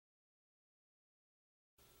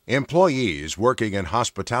Employees working in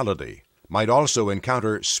hospitality might also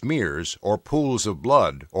encounter smears or pools of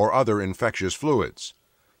blood or other infectious fluids.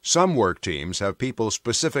 Some work teams have people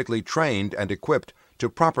specifically trained and equipped to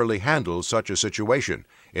properly handle such a situation,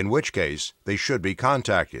 in which case they should be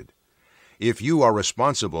contacted. If you are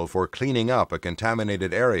responsible for cleaning up a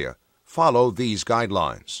contaminated area, follow these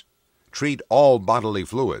guidelines. Treat all bodily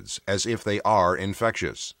fluids as if they are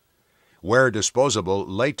infectious. Wear disposable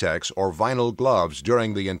latex or vinyl gloves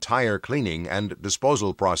during the entire cleaning and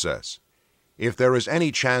disposal process. If there is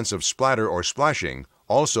any chance of splatter or splashing,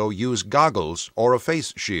 also use goggles or a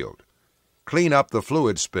face shield. Clean up the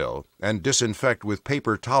fluid spill and disinfect with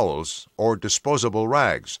paper towels or disposable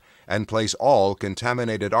rags, and place all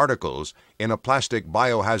contaminated articles in a plastic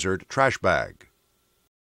biohazard trash bag.